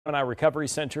Gemini Recovery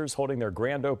Centers holding their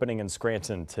grand opening in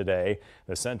Scranton today.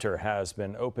 The center has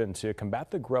been open to combat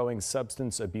the growing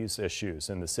substance abuse issues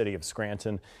in the city of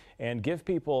Scranton and give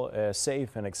people a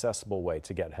safe and accessible way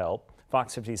to get help.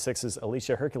 Fox 56's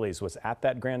Alicia Hercules was at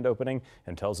that grand opening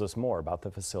and tells us more about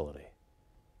the facility.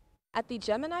 At the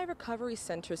Gemini Recovery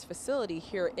Centers facility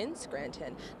here in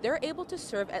Scranton, they're able to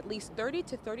serve at least 30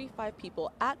 to 35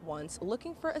 people at once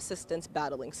looking for assistance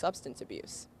battling substance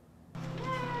abuse.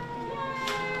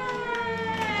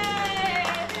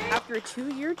 After a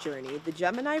 2-year journey, the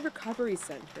Gemini Recovery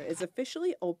Center is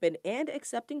officially open and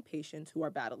accepting patients who are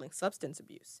battling substance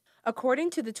abuse. According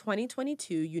to the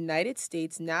 2022 United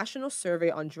States National Survey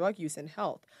on Drug Use and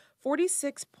Health,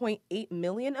 46.8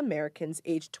 million Americans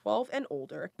aged 12 and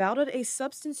older battled a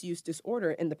substance use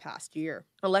disorder in the past year.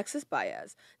 Alexis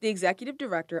Baez, the executive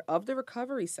director of the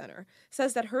Recovery Center,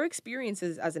 says that her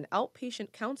experiences as an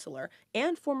outpatient counselor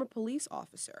and former police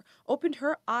officer opened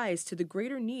her eyes to the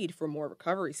greater need for more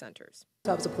recovery centers.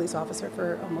 I was a police officer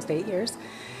for almost 8 years,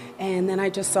 and then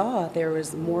I just saw there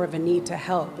was more of a need to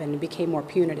help, and it became more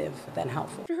punitive than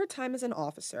helpful. After her time as an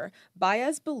officer,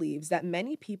 Baez believes that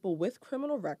many people with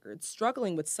criminal records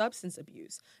struggling with substance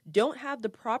abuse don't have the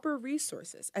proper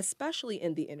resources, especially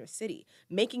in the inner city,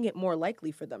 making it more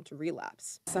likely for them to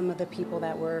relapse. Some of the people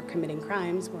that were committing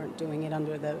crimes weren't doing it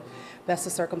under the best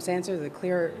of circumstances, the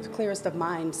clearest of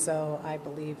minds, so I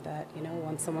believe that,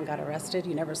 once someone got arrested,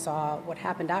 you never saw what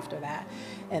happened after that.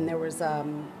 And there was,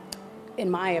 in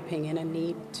my opinion, a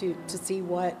need to see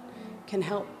what can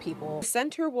help people. The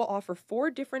center will offer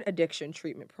 4 different addiction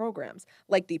treatment programs,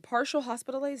 like the partial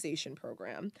hospitalization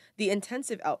program, the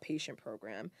intensive outpatient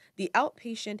program, the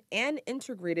outpatient and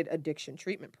integrated addiction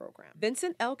treatment program.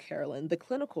 Vincent L. Carolyn, the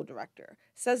clinical director,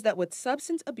 says that with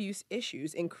substance abuse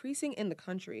issues increasing in the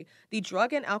country, the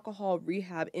drug and alcohol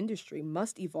rehab industry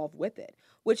must evolve with it,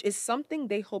 which is something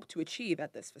they hope to achieve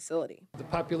at this facility. The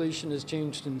population has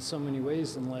changed in so many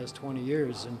ways in the last 20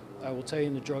 years, and I will tell you,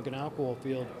 in the drug and alcohol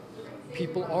field,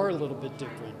 people are a little bit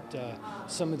different.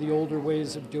 Some of the older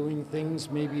ways of doing things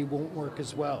maybe won't work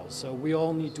as well, so we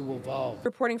all need to evolve.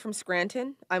 Reporting from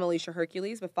Scranton, I'm Alicia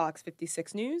Hercules with Fox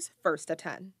 56 News, First at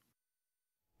 10.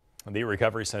 The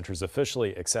Recovery Center is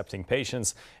officially accepting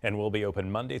patients and will be open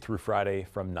Monday through Friday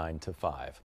from 9 to 5.